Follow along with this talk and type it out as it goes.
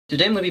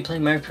Today I'm going to be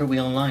playing Mario Kart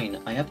Wii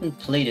Online. I haven't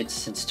played it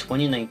since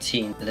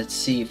 2019. Let's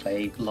see if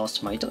I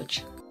lost my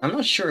touch. I'm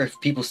not sure if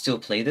people still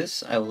play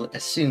this. I will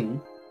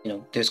assume,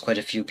 there's quite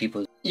a few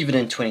people, even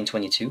in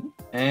 2022.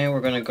 And we're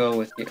going to go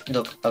with...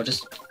 Look, I'll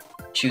just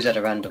choose at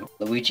a random.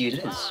 Luigi it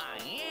is.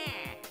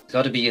 There's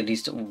got to be at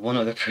least one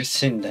other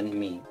person than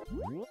me.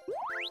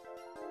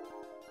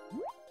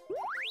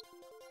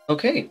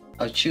 Okay,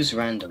 I'll choose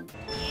random.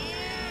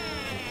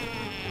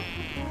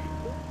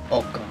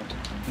 Oh god,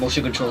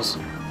 motion controls.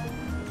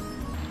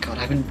 God,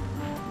 I haven't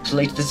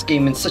played this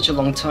game in such a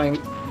long time.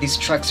 These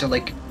tracks are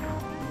like...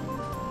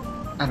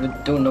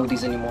 don't know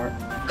these anymore.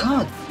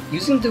 God,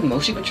 using the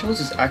motion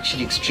controls is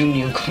actually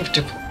extremely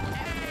uncomfortable.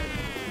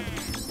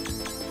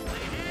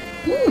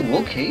 Ooh,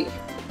 okay.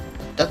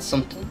 That's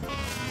something.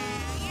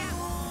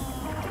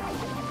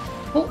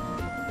 Oh,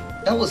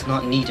 that was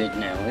not needed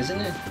now,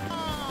 isn't it?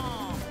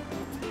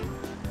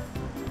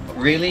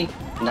 Really?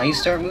 Now you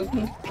start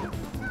moving?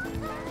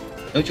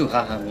 Don't you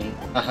haha me.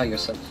 Haha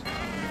yourself.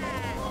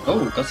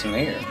 Oh, got some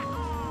air.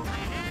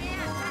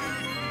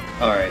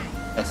 Alright,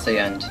 that's the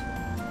end.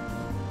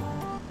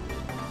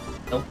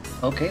 Oh,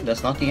 okay,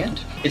 that's not the end.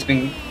 It's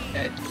been...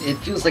 it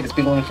feels like it's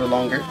been going for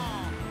longer.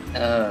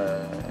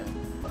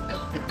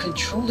 God,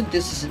 controlling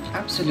this is an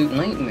absolute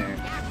nightmare.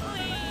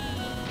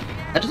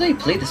 How did I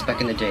play this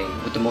back in the day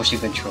with the motion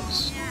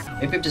controls?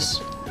 Maybe I'm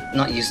just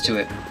not used to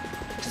it.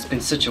 It's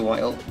been such a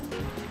while.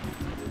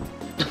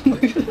 Oh my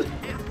god.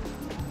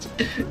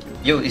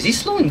 Yo, is he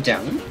slowing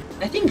down?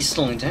 I think he's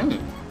slowing down.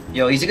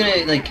 Yo, is he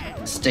gonna, like,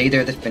 stay there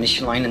at the finish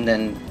line and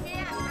then...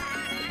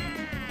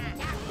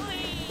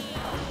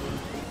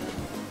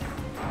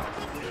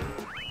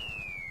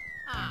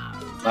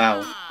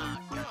 Wow.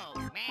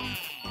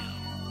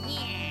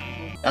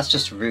 That's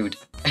just rude.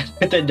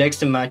 The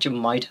next match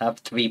might have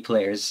 3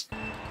 players.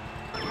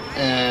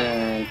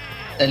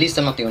 At least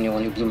I'm not the only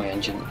one who blew my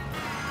engine.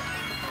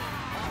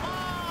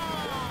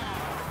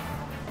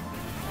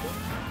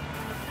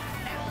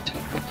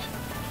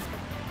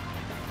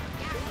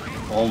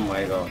 Oh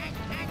my god.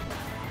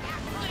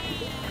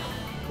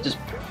 Just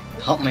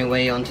hop my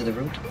way onto the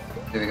road.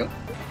 There we go.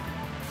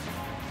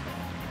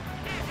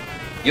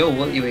 Yo,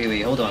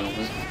 wait, hold on.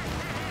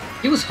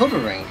 He was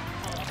hovering.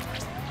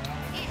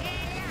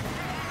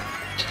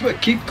 I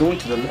keep going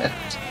to the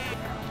left.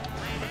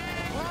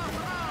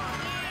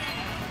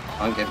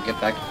 Come on,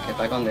 get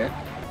back on there.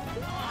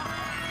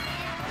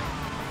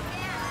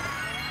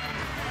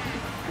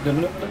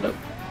 No.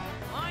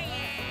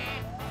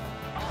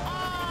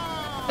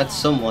 That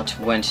somewhat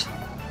went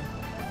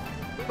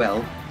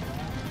well.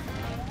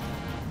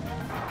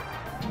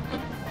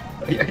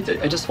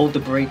 I just hold the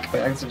brake by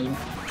accident.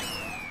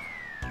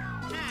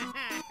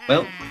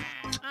 Well,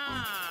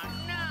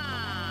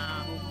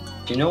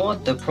 you know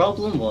what? The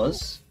problem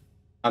was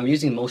I'm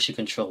using motion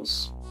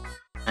controls.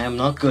 I am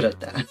not good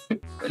at that.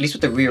 At least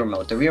with the rear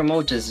remote. The rear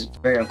remote is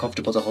very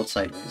uncomfortable to hold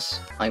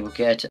sideways. I will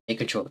get a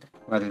controller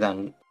rather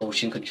than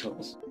motion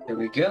controls. There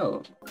we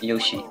go.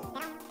 Yoshi.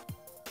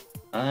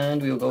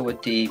 And we'll go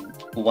with the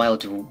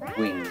Wild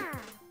Wing.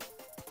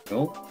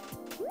 Oh.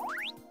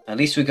 At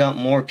least we got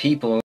more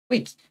people.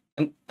 Wait,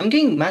 I'm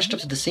getting matched up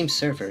to the same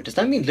server. Does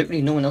that mean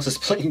literally no one else is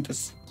playing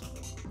this?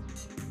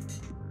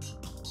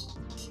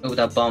 Oh,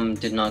 that bomb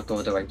did not go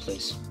to the right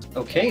place.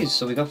 Okay,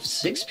 so we got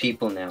 6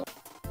 people now.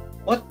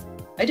 What?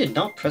 I did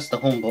not press the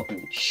home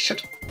button.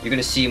 Shut up. You're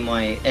gonna see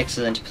my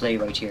excellent play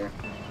right here.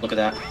 Look at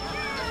that.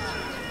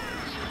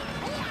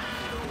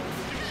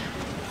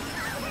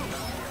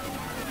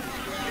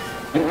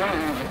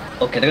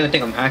 Okay, they're gonna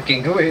think I'm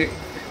hacking. Wait,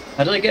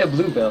 how did I get a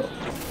blue belt?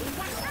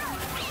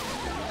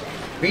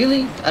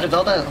 Really? Out of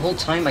all that whole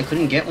time, I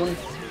couldn't get one?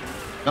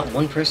 Not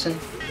one person?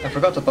 I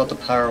forgot about the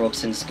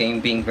power-ups in this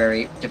game being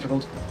very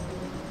difficult.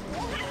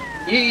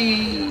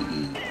 Yay!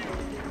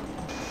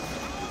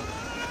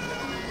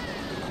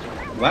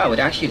 Wow, it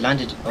actually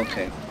landed...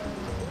 Okay.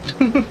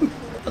 I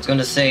was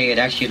gonna say it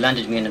actually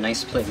landed me in a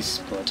nice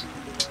place, but...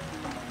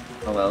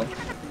 Oh well.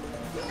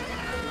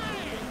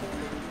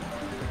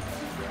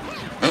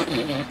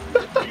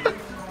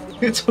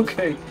 It's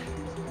okay.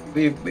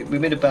 We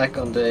made it back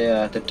on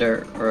the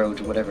dirt road,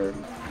 whatever.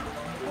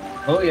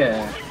 Oh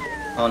yeah.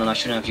 Oh no, I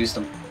shouldn't have used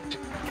them.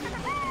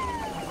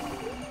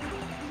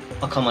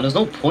 Oh come on, there's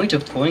no point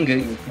of throwing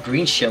a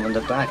green shell in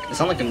the back. It's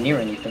not like I'm near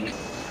anything.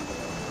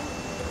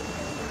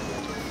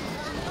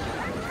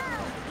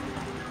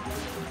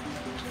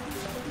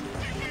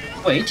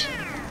 Wait.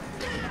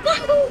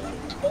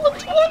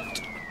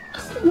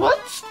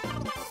 What?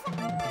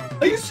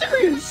 Are you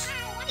serious?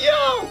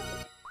 Yo!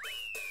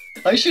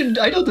 I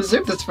don't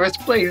deserve this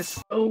first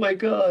place. Oh my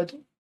god.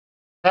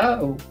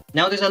 How?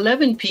 Now there's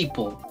 11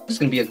 people. This is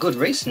gonna be a good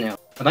race now.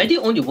 Am I the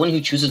only one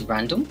who chooses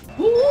random?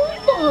 Oh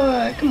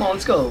boy. Come on,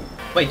 let's go.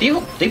 Wait, they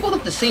both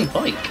have the same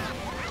bike.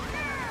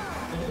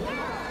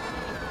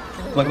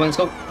 Come on, let's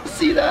go.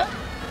 See that?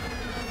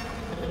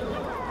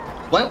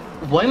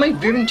 Why am I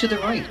veering to the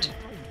right?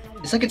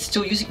 It's like it's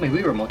still using my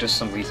Wii remote for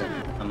some reason.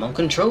 I'm on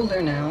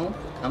controller now.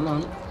 Come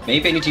on.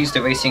 Maybe I need to use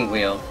the racing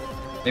wheel.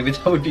 Maybe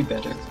that would be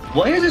better.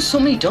 Why are there so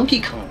many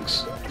Donkey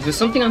Kongs? Is there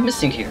something I'm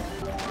missing here?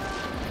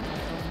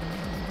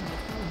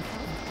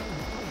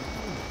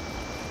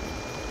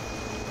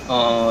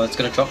 Oh, it's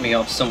gonna drop me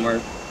off somewhere.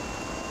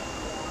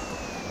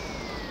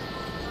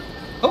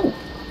 Oh!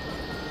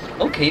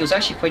 Okay, it was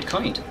actually quite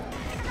kind.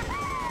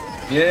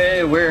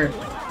 Yeah, we're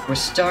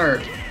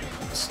Star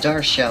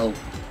Shell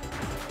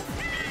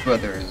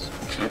Brothers.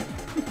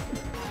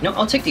 No,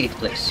 I'll take the 8th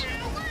place.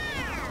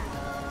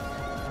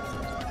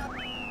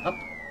 Up.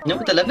 No,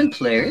 with 11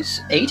 players,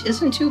 8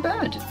 isn't too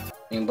bad.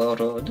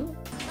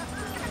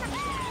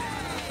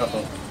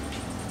 Uh-oh.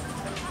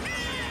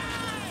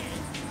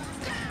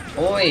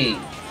 Oi!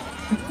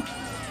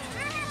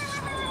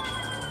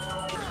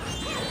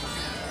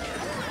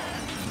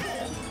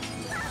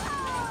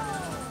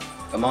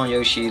 Come on,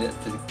 Yoshi,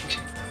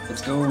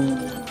 let's go.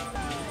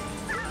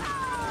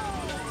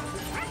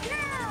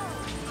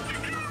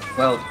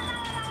 Well.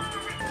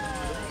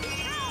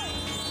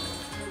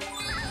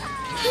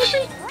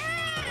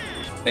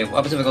 Wait, what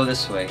happens if I go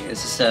this way?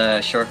 Is this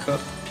a shortcut?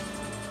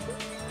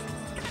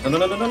 No, no,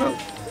 no, no, no, no.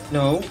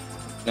 No.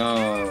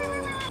 No.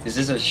 Is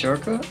this a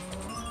shortcut?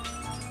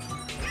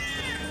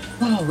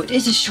 Oh, it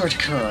is a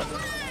shortcut.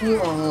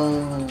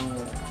 Whoa.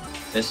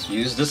 Let's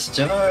use the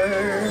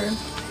star.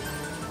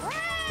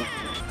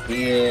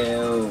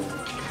 Ew.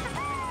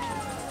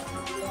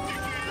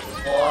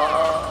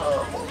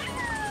 Whoa.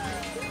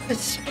 The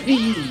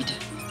speed.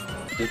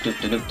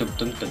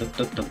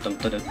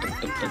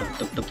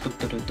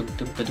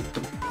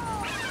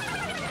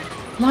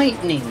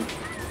 Lightning.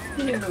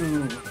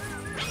 No.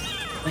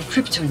 My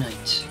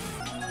kryptonite.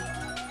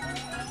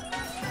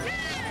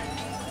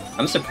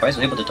 I'm surprised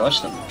I'm able to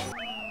dodge them.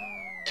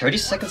 30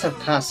 seconds have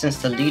passed since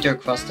the leader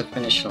crossed the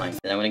finish line.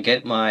 Then I'm gonna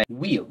get my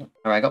wheel.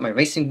 Alright, I got my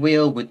racing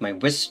wheel with my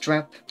wrist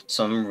strap,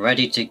 so I'm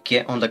ready to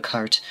get on the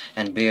cart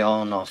and be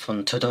on off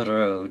onto the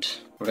road.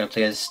 We're gonna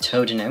play as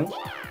Toad now.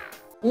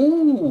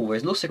 Ooh,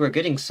 it looks like we're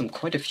getting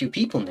quite a few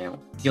people now.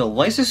 Yo,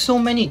 why is there so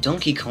many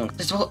Donkey Kongs?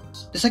 There's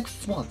like,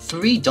 what,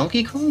 3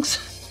 Donkey Kongs?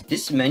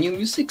 This menu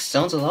music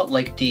sounds a lot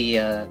like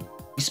the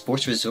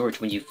sports resort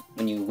when you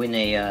win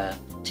a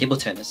table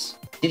tennis.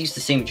 They use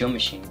the same drum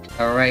machine.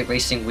 Alright,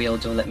 racing wheel,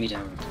 don't let me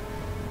down.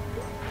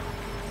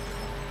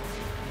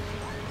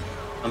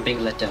 I'm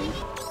being let down.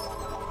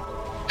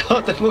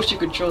 God, the motion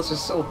controls are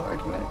so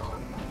hard, man.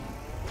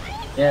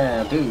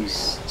 Yeah,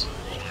 boost.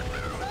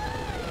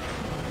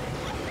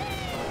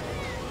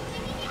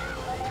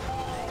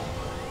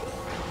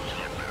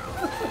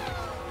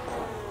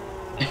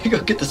 Go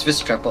get this fist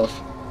strap off.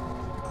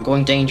 I'm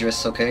going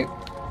dangerous, okay?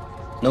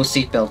 No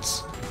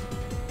seatbelts.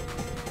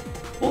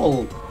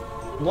 Whoa!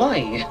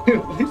 Why?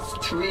 There's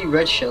 3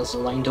 red shells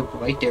lined up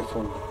right there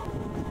for me.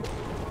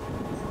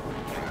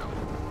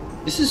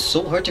 This is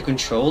so hard to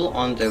control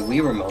on the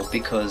Wii remote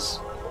because,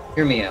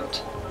 hear me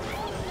out.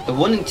 The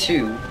 1 and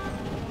 2,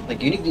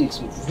 like, you need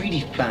some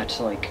really fat,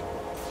 like,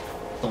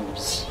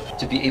 thumbs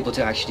to be able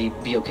to actually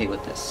be okay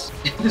with this.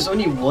 There's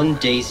only 1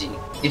 daisy.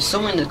 If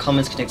someone in the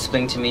comments can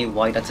explain to me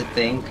why that's a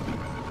thing,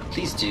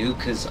 please do,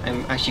 because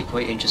I'm actually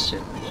quite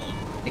interested.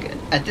 Like,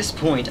 at this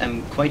point,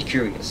 I'm quite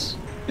curious.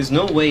 There's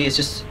no way it's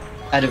just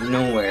out of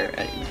nowhere.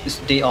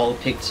 They all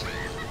picked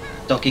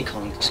Donkey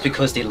Kong just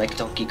because they like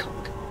Donkey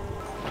Kong.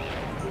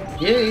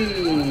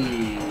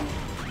 Yay!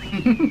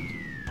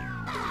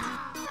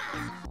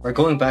 We're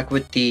going back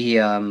with the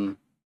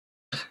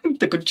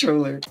the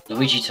controller.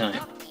 Luigi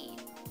time.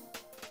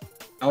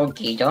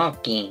 Okie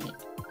dokie.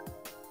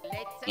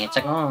 Let's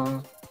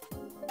go.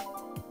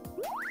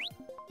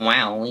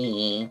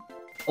 Wowie.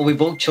 Oh, we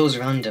both chose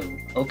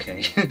random.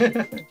 Okay.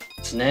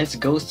 SNES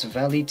Ghost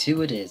Valley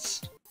 2 it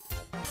is.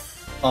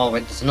 Oh,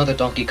 right, there's another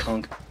Donkey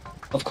Kong.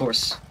 Of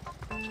course.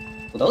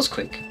 Well, that was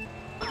quick.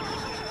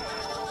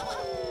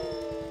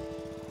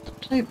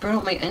 Did I burn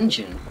out my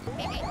engine?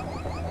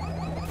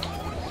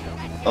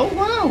 Oh,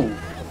 wow!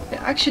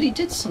 It actually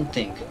did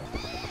something.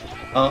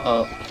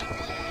 Uh-oh.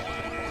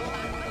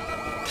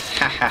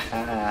 Ha ha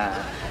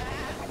ha.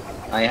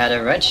 I had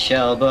a red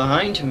shell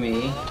behind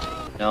me.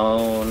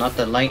 No, not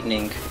the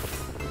lightning.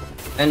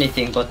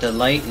 Anything but the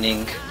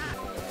lightning.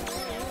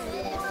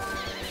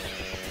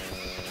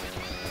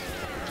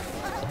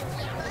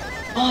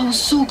 Oh, I was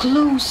so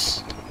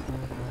close!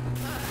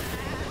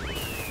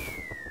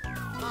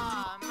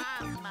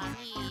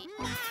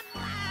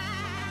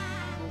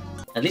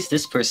 At least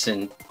this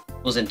person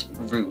wasn't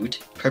rude.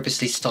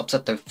 Purposely stops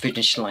at the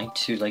finish line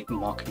to, like,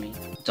 mock me.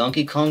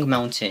 Donkey Kong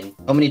Mountain.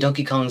 How many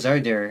Donkey Kongs are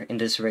there in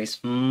this race?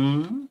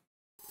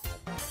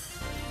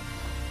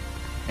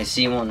 I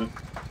see one.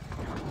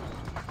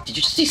 Did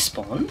you just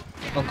despawn?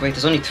 Oh great,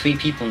 there's only 3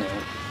 people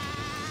now.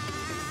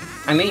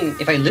 I mean,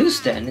 if I lose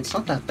then, it's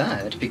not that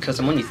bad, because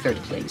I'm only 3rd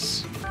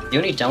place. The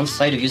only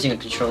downside of using a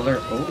controller...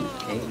 Oh,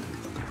 okay.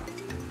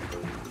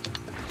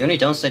 The only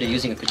downside of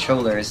using a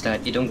controller is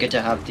that you don't get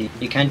to have the...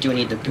 You can't do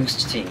any of the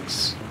boost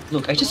things.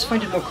 Look, I just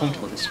find it more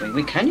comfortable this way.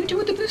 Wait, can you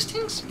do the boost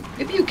things?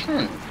 Maybe you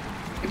can.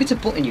 Maybe it's a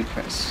button you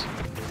press.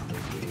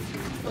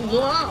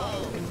 Whoa!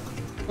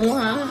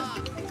 Whoa!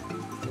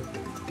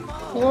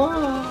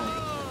 Whoa!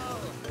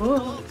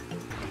 Whoa!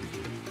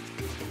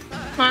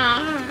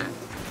 Ah.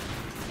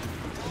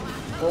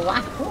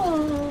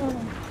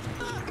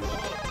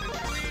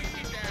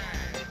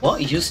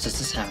 What use does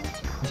this have?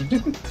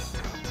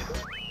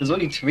 There's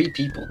only 3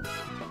 people.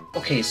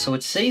 Okay, so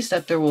it says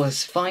that there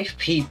was 5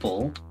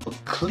 people, but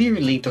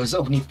clearly there's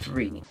only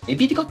 3.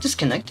 Maybe they got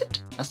disconnected?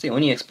 That's the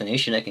only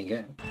explanation I can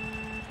get.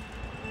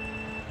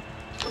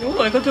 Oh,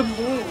 I got the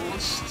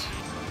boost!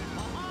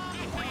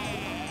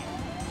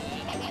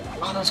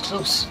 Oh, that was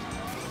close.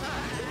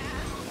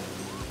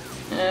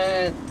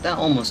 That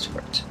almost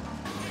worked.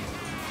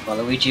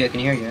 Waluigi, I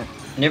can hear you.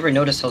 I never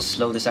noticed how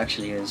slow this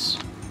actually is.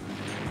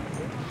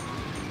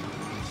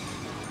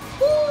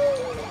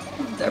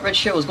 Woo! That red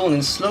shell was going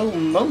in slow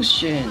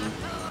motion!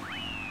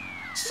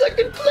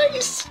 Second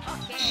place!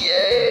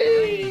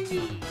 Yay!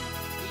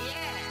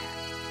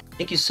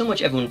 Thank you so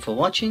much everyone for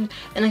watching,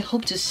 and I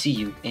hope to see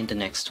you in the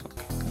next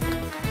one.